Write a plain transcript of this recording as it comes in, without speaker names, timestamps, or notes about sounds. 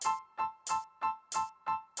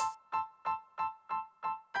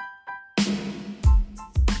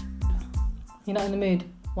You're not in the mood?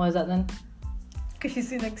 Why is that then? Because you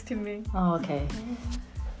sit next to me. Oh, okay.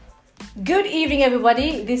 Good evening,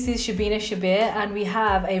 everybody. This is Shabina Shabir, and we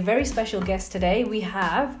have a very special guest today. We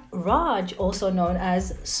have Raj, also known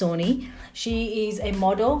as Soni. She is a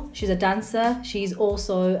model. She's a dancer. She's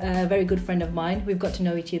also a very good friend of mine. We've got to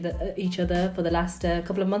know each other for the last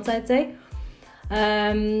couple of months, I'd say.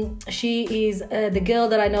 She is the girl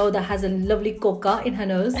that I know that has a lovely coca in her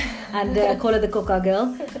nose, and I call her the coca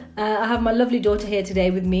girl. I have my lovely daughter here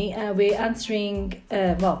today with me. We're answering.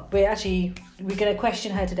 We're going to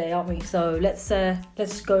question her today, aren't we? So let's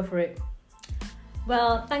go for it.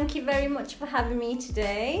 Well, thank you very much for having me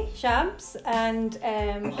today, Shabs, and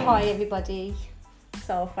hi everybody.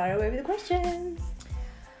 So far away with the questions.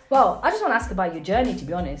 Well, I just want to ask about your journey, to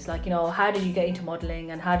be honest. Like, how did you get into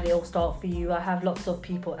modelling and how did it all start for you? I have lots of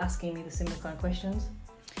people asking me the similar kind of questions.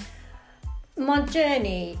 My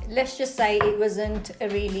journey, let's just say it wasn't a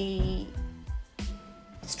really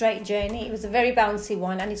straight journey. It was a very bouncy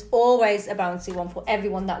one, and it's always a bouncy one for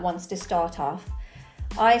everyone that wants to start off.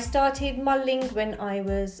 I started modelling when I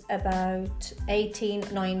was about 18,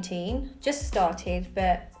 19. Just started,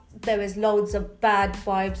 but there was loads of bad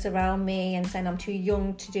vibes around me and saying I'm too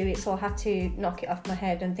young to do it, so I had to knock it off my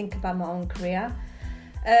head and think about my own career.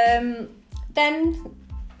 Then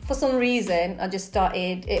for some reason I just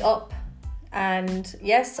started it up, and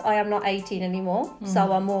yes, I am not 18 anymore,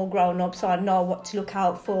 so I'm more grown up, so I know what to look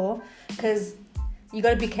out for, because you got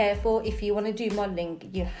to be careful. If you want to do modelling,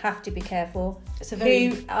 you have to be careful.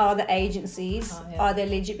 Who are the agencies? Are they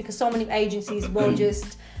legit? Because so many agencies will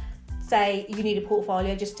just say you need a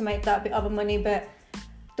portfolio just to make that bit of money. But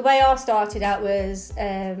the way I started out was,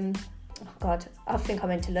 I think I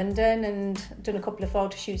went to London and done a couple of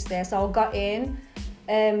photo shoots there. So I got in,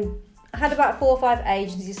 I had about 4 or 5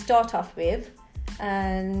 agencies to start off with,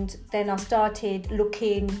 and then I started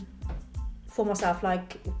looking for myself.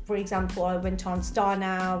 Like, for example, I went on Star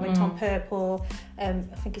Now, went on Purple, I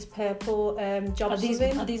think it's Purple, jobs.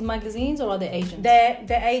 Are these magazines or are they agents?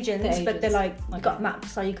 They're agents, but they're like, okay. You got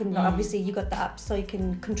maps, so you can, obviously you got the app, so you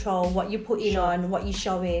can control what you're putting on, what you're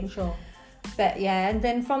showing. Sure. But yeah, and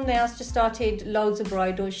then from there I just started loads of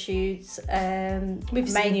bridal shoots. We've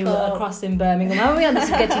seen you across in Birmingham, haven't we, on the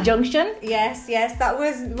Spaghetti Junction? Yes, that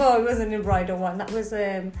was, well, it wasn't a bridal one, that was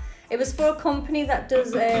it was for a company that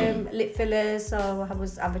does lip fillers, so I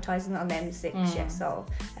was advertising on the M6. Yeah, so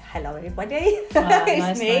hello everybody.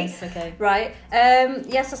 It's me. Nice, okay. Right.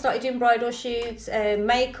 Yes, I started doing bridal shoots,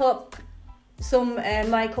 makeup. Some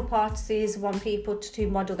makeup artists want people to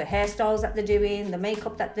model the hairstyles that they're doing, the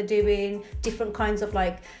makeup that they're doing, different kinds of,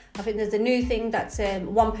 like, I think there's a new thing that's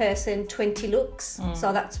one person, 20 looks.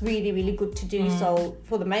 So that's really, really good to do. So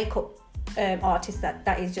for the makeup artists,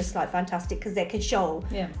 that is just like fantastic, because they can show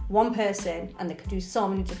one person and they can do so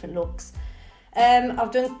many different looks.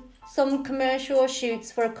 I've done some commercial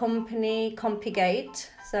shoots for a company,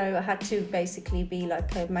 Compigate. So I had to basically be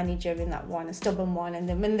like a manager in that one, a stubborn one. And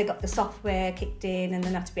then when they got the software kicked in, and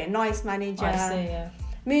then I had to be a nice manager. I see, yeah.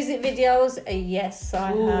 Music videos, yes,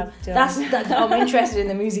 I have done. I'm interested in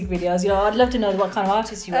the music videos. I'd love to know what kind of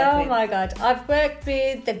artists you work with. Oh my God. I've worked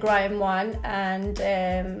with the Grime one, and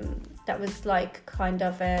that was like kind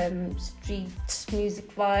of street music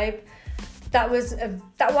vibe. I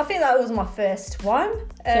think that was my first one.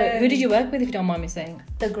 So who did you work with, if you don't mind me saying?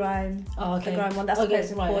 The Grime. Oh, okay. The Grime one. That's the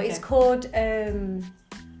person called. Okay. It's called.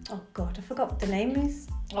 Oh God, I forgot what the name is.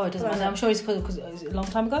 Oh, it doesn't matter. I'm sure it's because it was a long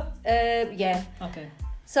time ago. Yeah. Okay.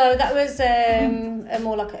 So that was a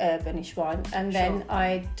more like an urbanish one, and then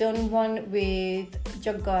I done one with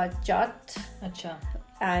Jagga Jat. Acha.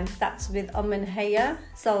 And that's with Aman Haya.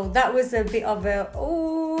 So that was a bit of a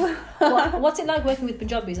What's it like working with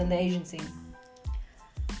Punjabis and the Asian scene?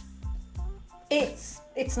 It's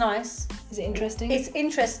nice. Is it interesting? It's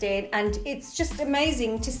interesting, and it's just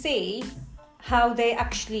amazing to see how they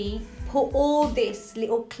actually put all these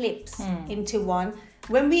little clips into one.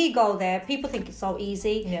 When we go there, people think it's so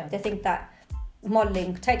easy. Yeah. They think that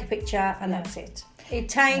modelling, take a picture and that's it.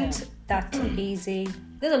 It ain't that easy.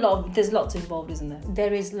 There's lots involved, isn't there?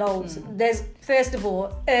 There is loads. There's, first of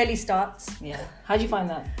all, early starts. Yeah. How do you find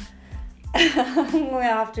that? We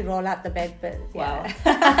have to roll out the bed, but wow.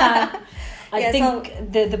 I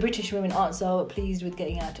think the British women aren't so pleased with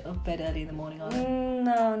getting out of bed early in the morning, are they?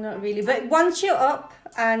 No, not really. But once you're up,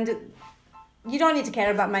 and you don't need to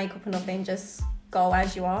care about makeup or nothing, just go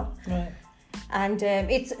as you are. Right. And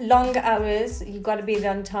it's long hours. You've got to be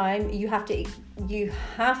there on time. You have to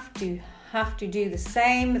do the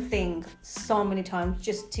same thing so many times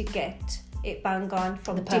just to get it bang on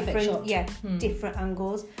from the perfect different shot. different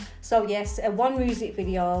angles. So yes, one music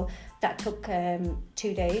video, that took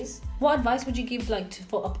 2 days. What advice would you give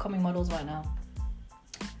for upcoming models right now?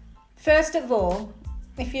 First of all,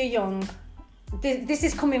 if you're young, this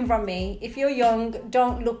is coming from me. If you're young,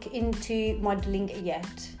 don't look into modelling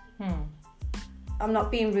yet. I'm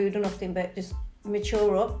not being rude or nothing, but just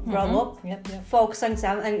mature up, grow up, focus on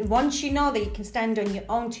yourself. And once you know that you can stand on your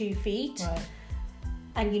own 2 feet, right,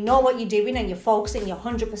 and you know what you're doing and you're focusing, you're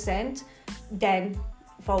 100%, then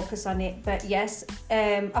focus on it. But yes,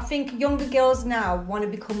 I think younger girls now want to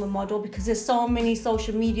become a model because there's so many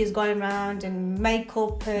social medias going around and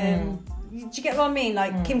makeup. Do you get what I mean?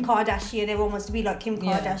 Like Kim Kardashian, everyone wants to be like Kim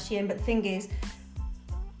Kardashian. But the thing is,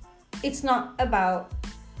 it's not about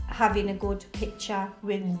having a good picture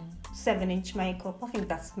with 7-inch makeup. I think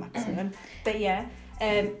that's maximum. But yeah,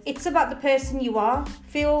 it's about the person you are.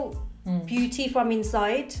 Feel beauty from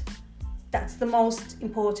inside. That's the most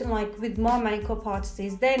important. Like with my makeup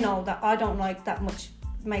artists, they know that I don't like that much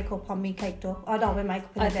makeup on me caked up. I don't wear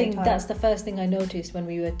makeup in the daytime. I think that's the first thing I noticed when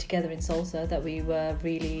we were together in Salsa, that we were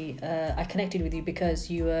really I connected with you because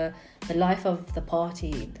you were the life of the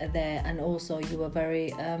party there, and also you were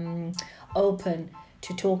very open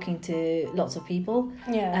to talking to lots of people.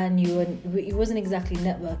 And it wasn't exactly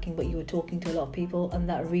networking, but you were talking to a lot of people, and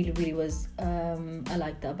that really was I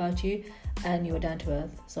liked that about you. And you were down to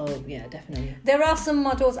earth. So yeah, definitely. There are some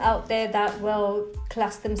models out there that will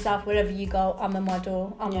class themselves wherever you go. I'm a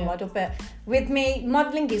model. I'm a model. But with me,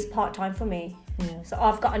 modelling is part-time for me. So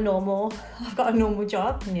I've got a normal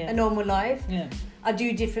job, a normal life. I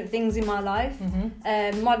do different things in my life.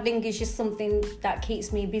 Modelling is just something that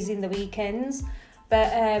keeps me busy in the weekends.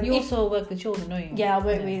 But you also work with children, don't you? Yeah, I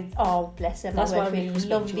work with, oh bless them, that's I why work I really with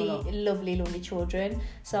respect you a lot. lovely children.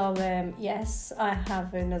 So yes, I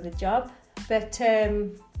have another job. But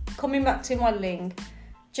coming back to modelling,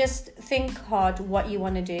 just think hard what you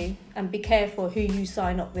want to do and be careful who you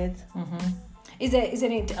sign up with.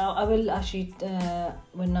 Isn't it? I will actually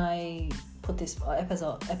when I put this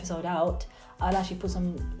episode out, I'll actually put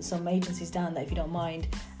some agencies down that, if you don't mind,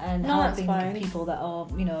 and helping people that are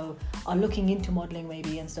are looking into modelling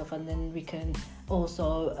maybe and stuff, and then we can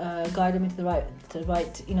also guide them into the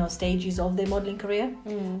right stages of their modelling career.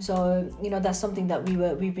 So that's something that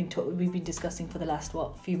we've been discussing for the last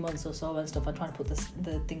few months or so and stuff, and trying to put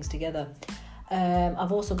the things together.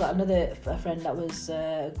 I've also got another friend that was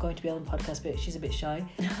going to be on the podcast, but she's a bit shy,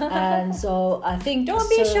 and so I think don't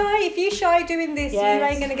be shy. If you're shy doing this, you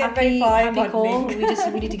ain't gonna get very far.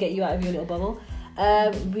 We need to get you out of your little bubble.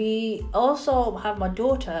 We also have my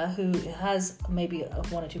daughter who has maybe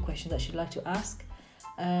 1 or 2 questions that she'd like to ask.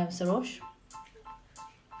 Sarosh,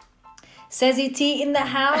 Sezzy T in the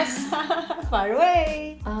house. Far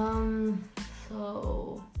away.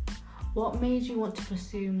 So what made you want to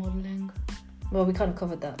pursue modelling? Well, we kind of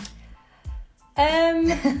covered that.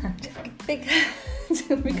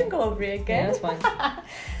 We can go over it again. Yeah, that's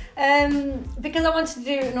fine. Because I wanted to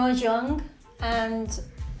do it when I was young, and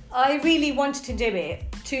I really wanted to do it.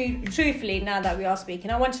 Truthfully, now that we are speaking,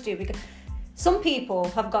 I want to do it because some people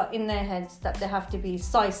have got in their heads that they have to be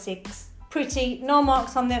size 6, pretty, no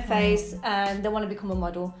marks on their face, and they want to become a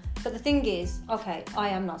model. But the thing is, okay, I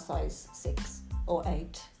am not size 6 or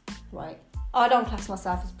 8, right? I don't class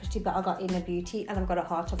myself as pretty, but I got inner beauty and I've got a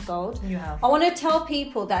heart of gold. You have. I want to tell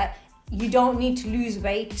people that you don't need to lose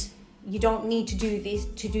weight. You don't need to do this,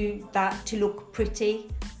 to do that, to look pretty.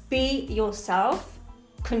 Be yourself.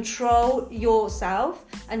 Control yourself.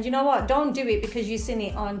 And you know what? Don't do it because you've seen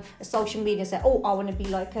it on social media and say, oh, I want to be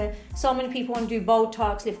like her. So many people want to do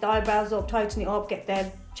Botox, lift the eyebrows up, tighten it up, get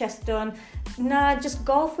their chest done. Nah, just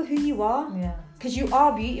go for who you are. Yeah. Because you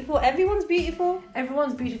are beautiful. Everyone's beautiful.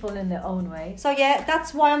 Everyone's beautiful in their own way. So yeah,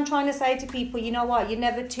 that's why I'm trying to say to people, you know what? You're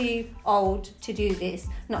never too old to do this.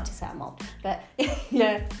 Not to say I'm old, but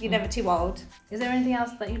yeah, you're never too old. Is there anything else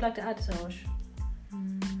that you'd like to add, Sarosh?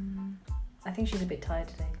 I think she's a bit tired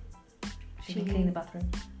today. She can clean the bathroom.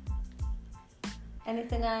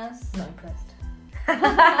 Anything else? Not impressed.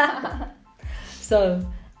 So,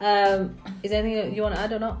 is there anything you want to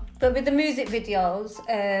add or not? But with the music videos,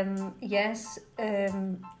 yes,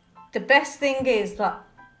 the best thing is like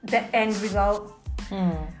the end result.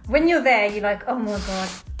 When you're there, you're like, oh my god,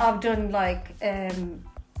 I've done like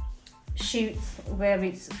shoots where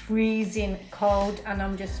it's freezing cold and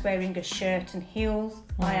I'm just wearing a shirt and heels.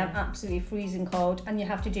 I am absolutely freezing cold, and you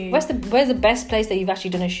have to do. Where's the best place that you've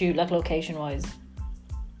actually done a shoot, like location wise?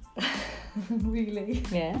 Really?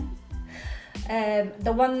 Yeah.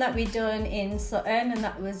 The one that we done in Sutton, and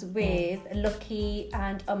that was with Lucky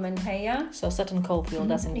and Haya. So Sutton Coldfield,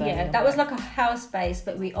 that's in Birmingham. Yeah, that was like a house base,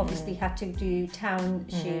 but we obviously had to do town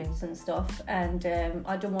shoots and stuff. And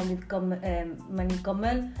I done one with Money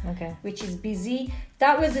Gumman, Okay. which is busy.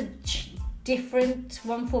 That was a different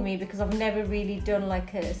one for me because I've never really done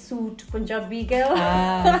like a suit Punjabi girl.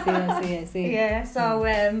 I see. Yeah, so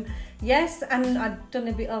yes, and I've done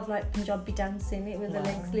a bit of like Punjabi dancing, it with the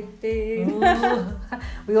legs lifted.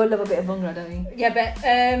 We all love a bit of Bhangra, don't we? Yeah, but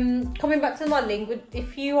coming back to modelling,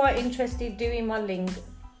 if you are interested doing modelling,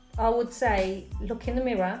 I would say look in the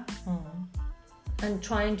mirror and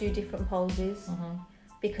try and do different poses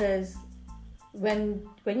because when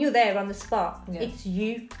you're there on the spot, it's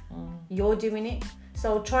you. You're doing it.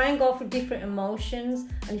 So try and go for different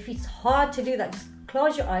emotions. And if it's hard to do that, just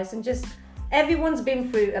close your eyes and just... Everyone's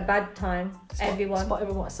been through a bad time.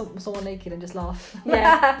 Someone naked and just laugh.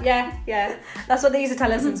 Yeah. That's what they used to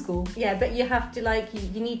tell us in school. Yeah, but you have to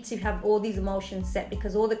you need to have all these emotions set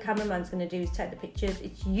because all the cameraman's going to do is take the pictures.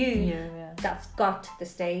 It's you that's got the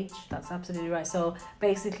stage. That's absolutely right. So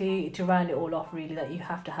basically, to round it all off, really, that you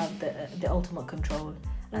have to have the ultimate control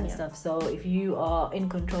and stuff. So if you are in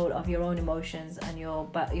control of your own emotions and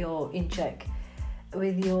you're in check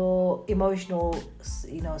with your emotional,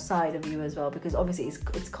 side of you as well, because obviously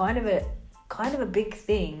it's kind of a big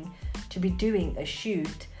thing to be doing a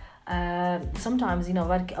shoot. Sometimes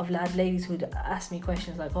I've had ladies who'd ask me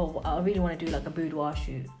questions like, oh, I really want to do like a boudoir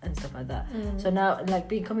shoot and stuff like that. So now, like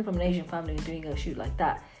coming from an Asian family and doing a shoot like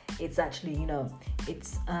that, it's actually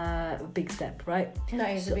it's a big step, right? No,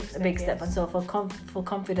 it's a big step. Yes. And so for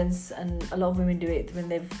confidence, and a lot of women do it when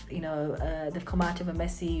they've they've come out of a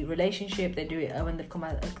messy relationship. They do it when they've come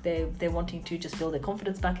out, they're wanting to just build their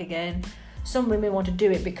confidence back again. Some women want to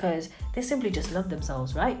do it because they simply just love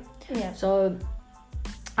themselves, right? Yeah. So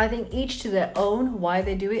I think each to their own why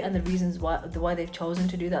they do it and the reasons why they've chosen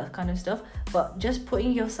to do that kind of stuff. But just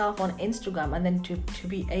putting yourself on Instagram and then to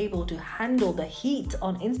be able to handle the heat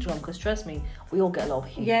on Instagram, because trust me, we all get a lot of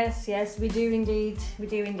heat. Yes, we do indeed.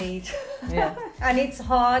 Yeah. And it's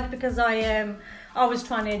hard because I was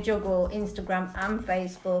trying to juggle Instagram and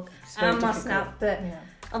Facebook and my Snap, but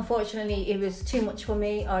unfortunately it was too much for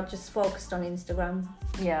me. I just focused on Instagram.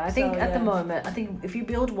 Yeah, I think at the moment, if you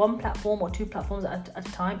build one platform or two platforms at a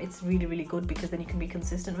time, it's really, really good because then you can be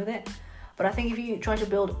consistent with it. But I think if you try to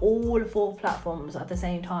build all 4 platforms at the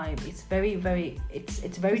same time, it's very, very, it's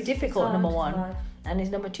very difficult, hard, number one. right.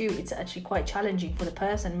 And number 2, it's actually quite challenging for the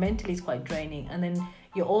person. Mentally, it's quite draining. And then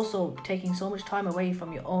you're also taking so much time away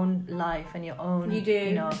from your own life and your own... You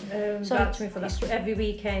do. So vouch me for that. Every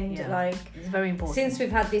weekend, it's very important. Since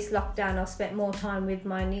we've had this lockdown, I've spent more time with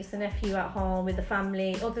my niece and nephew at home, with the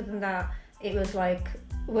family. Other than that, it was like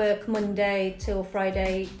work Monday till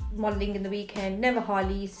Friday, modelling in the weekend. Never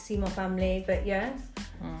hardly used to see my family, but yes.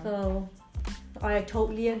 So I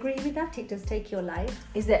totally agree with that. It does take your life.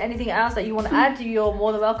 Is there anything else that you want to add? You're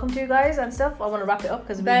more than welcome to, guys, and stuff. I want to wrap it up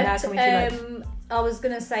because we're now coming to I was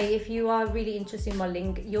going to say, if you are really interested in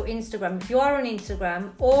modelling, your Instagram, if you are on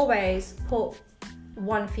Instagram, always put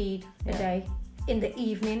one feed a day. In the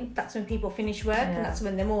evening, that's when people finish work, and that's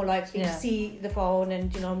when they're more likely to see the phone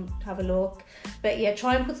and have a look. But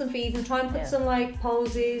try and put some feeds and try and put some like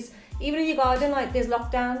poses, even in your garden. Like there's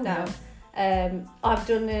lockdown now. I've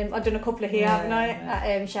done a couple of here, haven't I?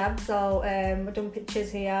 At Shab. So I've done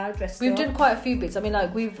pictures here, dressed We've up. done quite a few bits. I mean,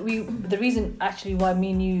 like the reason actually why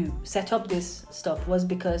me and you set up this stuff was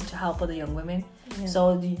because to help other young women.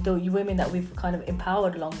 So the women that we've kind of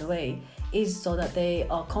empowered along the way is so that they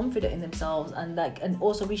are confident in themselves, and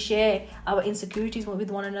also we share our insecurities with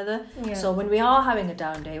one another. So when we are having a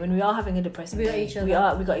down day, when we are having a depressing day,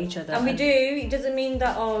 we got each other. And we do. It doesn't mean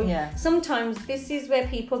that sometimes this is where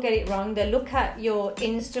people get it wrong. They look at your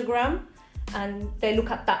Instagram and they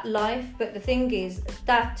look at that life, but the thing is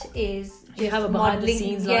that is you have a behind the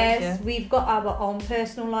scenes life. We've got our own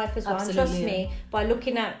personal life as well. Absolutely, and trust me, by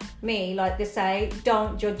looking at me, like they say,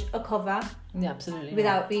 don't judge a cover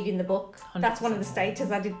without reading the book. 100%. That's one of the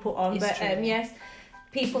status I did put on. It's true.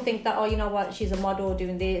 People think that, you know what, she's a model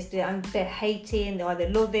doing this, and they're hating, they're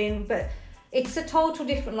loving, but it's a total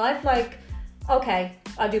different life. Like, okay,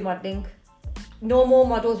 I do modelling. Normal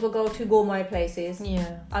models will go to gourmet places.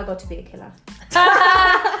 I got to be a killer.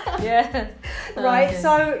 Yeah. Right, Okay.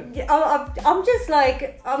 so I'm just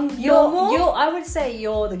like, I'm normal. I would say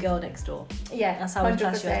you're the girl next door. Yeah, That's how we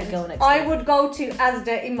class you as the girl next I door. would go to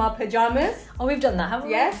Asda in my pajamas. Oh, we've done that, haven't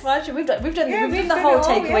we? Yes. Raj, we've done Yeah, we've we've done the done whole it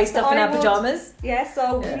all, takeaway yes, stuff in I our would. pajamas. Yeah,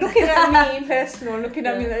 so Yeah. looking at me in personal, looking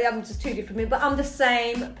at Yeah. me, I'm just too different. But I'm the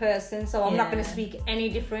same person, so I'm not Yeah. going to speak any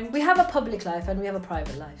different. We have a public life and we have a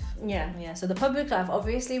private life. Yeah. Yeah. So the public life,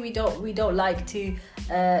 obviously, we don't like to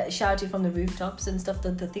shout it from the rooftops and stuff.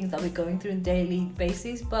 The things that we're going through on a daily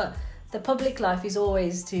basis, but the public life is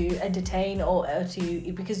always to entertain or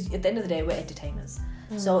to, because at the end of the day we're entertainers.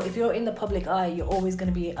 So if you're in the public eye, you're always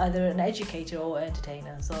going to be either an educator or an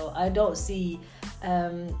entertainer. So I don't see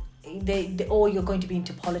or you're going to be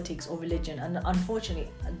into politics or religion, and unfortunately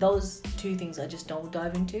those two things I just don't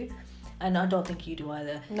dive into, and I don't think you do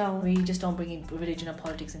either. No. We just don't bring in religion and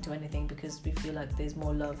politics into anything because we feel like there's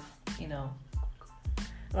more love, you know.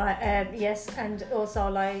 Right. Yes, and also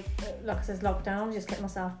like I said, lockdown, just kept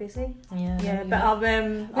myself busy. Yeah. But I've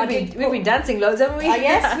We've been dancing loads, haven't we?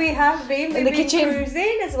 yes, we have been. In We've the been kitchen.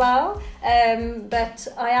 cruising as well. But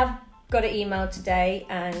I have got an email today,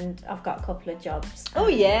 and I've got a couple of jobs. Oh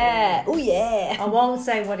yeah. Oh yeah. I won't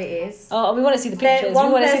say what it is. Oh, we want to see the pictures. One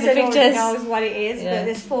We want to see the person already pictures. knows what it is, Yeah. but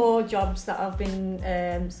there's 4 jobs that I've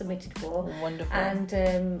been submitted for. Wonderful.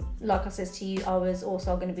 And like I said to you, I was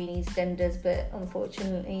also going to be in EastEnders, but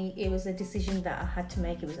unfortunately it was a decision that I had to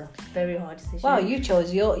make. It was a very hard decision. Wow, you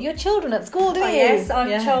chose your children at school, didn't you? Yes, I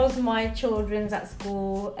Yeah. chose my children's at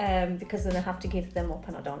school because then I have to give them up,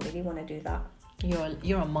 and I don't really want to do that.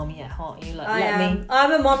 You're a mommy at heart. You like I let am. me.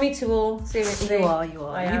 I'm a mommy to all, seriously. You are.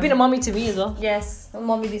 I You've am. been a mommy to me as well. Yes, a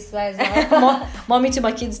mommy this way as well. Mommy to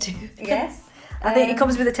my kids too. Yes. I think it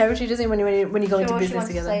comes with the territory, doesn't it? When you go into George, you business want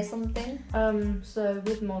together. to say something? So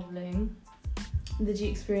with modelling, did you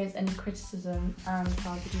experience any criticism and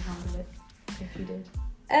how did you handle it, if you did?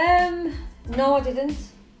 No, I didn't.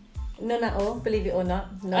 None at all, believe it or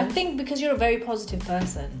not. No. I think because you're a very positive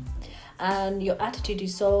person, and your attitude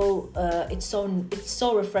is so it's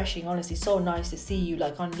so refreshing. Honestly, so nice to see you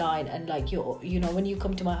like online, and like you know when you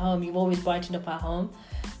come to my home, you've always brightened up our home.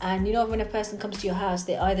 And you know when a person comes to your house,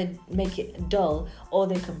 they either make it dull or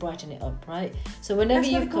they can brighten it up, right? So whenever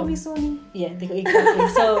That's what you they call come, me, Sonia. yeah, exactly.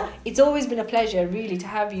 So it's always been a pleasure, really, to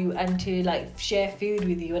have you and to like share food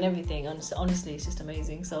with you and everything. Honestly, it's just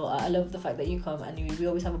amazing. So I love the fact that you come and we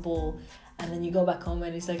always have a ball, and then you go back home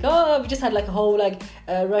and it's like, oh, we just had like a whole like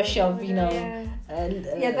rush of Yeah.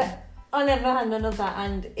 But I never had none of that.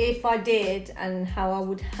 And if I did, and how I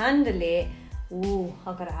would handle it, ooh,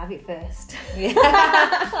 I gotta have it first. Yeah.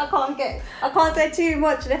 I can't say too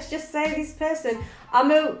much. Let's just say this person. I'm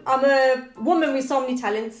a woman with so many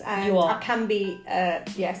talents, and You are. I can be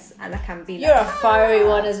yes, and I can be. You're a fiery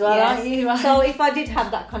one as well, Yes. aren't you? So if I did have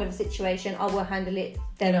that kind of a situation, I will handle it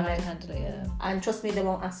They then know and how to then. handle it, yeah. And trust me, they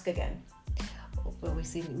won't ask again. Well, we've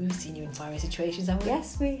seen you in fiery situations, haven't we?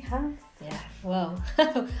 Yes, we have. Yeah. Well,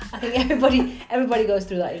 I think everybody goes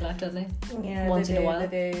through that in life, don't they? Yeah, Once they in a do, while.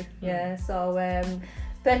 They do. Yeah. So,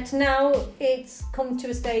 but now it's come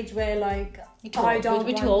to a stage where like You're too I old. don't.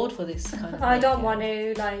 We're too old for this kind of. I like, don't want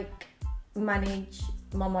to like manage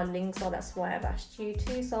my modelling, so that's why I've asked you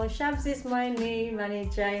to. So Shabs is my new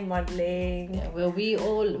manager in modelling. Yeah, well, we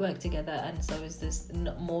all work together, and so is this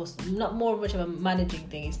not more much of a managing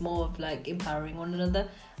thing. It's more of like empowering one another,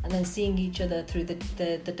 and then seeing each other through the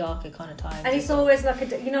darker kind of times. And it's always like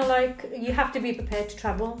like you have to be prepared to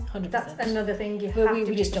travel. 100%. That's another thing. You Well, have we to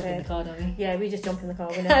be just jump in prepared. the car, don't we? Yeah, we just jump in the car.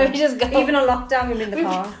 We, We just go. Even on lockdown, we're in the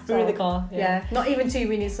car. We're in so, the car. Yeah. Not even 2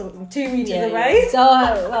 minutes or 2 meters Yeah, away. yeah. So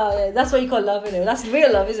well, yeah, that's what you call love, isn't it? That's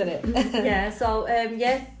real love, isn't it? Yeah, so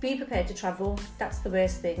be prepared to travel. That's the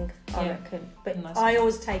worst thing, I Yeah. reckon. But Nice. I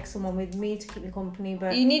always take someone with me to keep me company.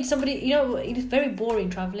 But You need somebody, it's very boring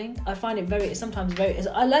traveling. I find it sometimes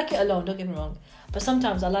I like it alone, don't get me wrong, but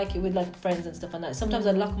sometimes I like it with like friends and stuff like that. Sometimes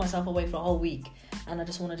I lock myself away for a whole week and I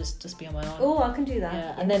just want to just be on my own. oh, I can do that.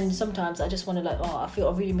 Yeah, and then sometimes I just want to I feel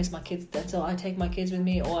I really miss my kids, and so I take my kids with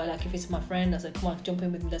me, or like if it's my friend, I say, come on, jump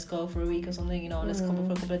in with me, let's go for a week or something, let's come for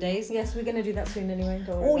a couple of days. Yes, we're gonna do that soon anyway.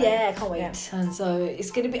 Don't worry Oh about yeah, it. I can't wait. Yeah. And so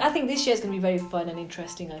it's gonna be. I think this year's gonna be very fun and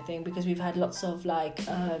interesting. I think because we've had lots of like,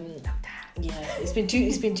 it's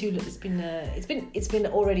been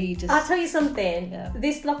already just. I'll tell you something. Yeah.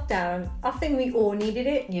 This lockdown, I think we all needed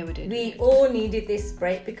it. Yeah, we did. We all needed this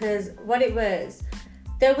break because what it was,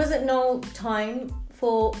 there wasn't no time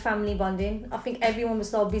for family bonding. I think everyone was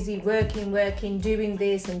so busy working, doing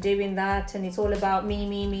this and doing that, and it's all about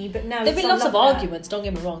me. But now There've been lots of arguments. Don't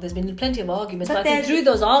get me wrong. There's been plenty of arguments, but I think through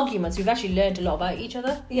those arguments, we've actually learned a lot about each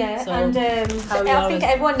other. Yeah, So, and I think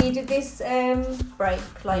everyone needed this break,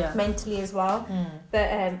 Yeah. mentally as well. But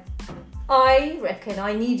I reckon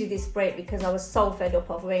I needed this break because I was so fed up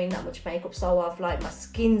of wearing that much makeup. So I've my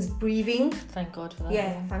skin's breathing. Thank God for that.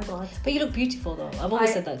 Yeah, thank God. But you look beautiful though. I've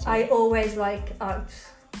always said that to you. I always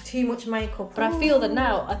too much makeup. But I feel that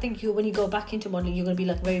now, I think when you go back into modeling, you're going to be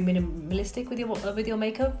very minimalistic with your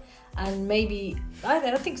makeup, and maybe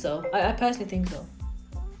I think so. I personally think so.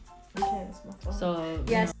 Okay, that's my fault. So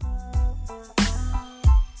yes.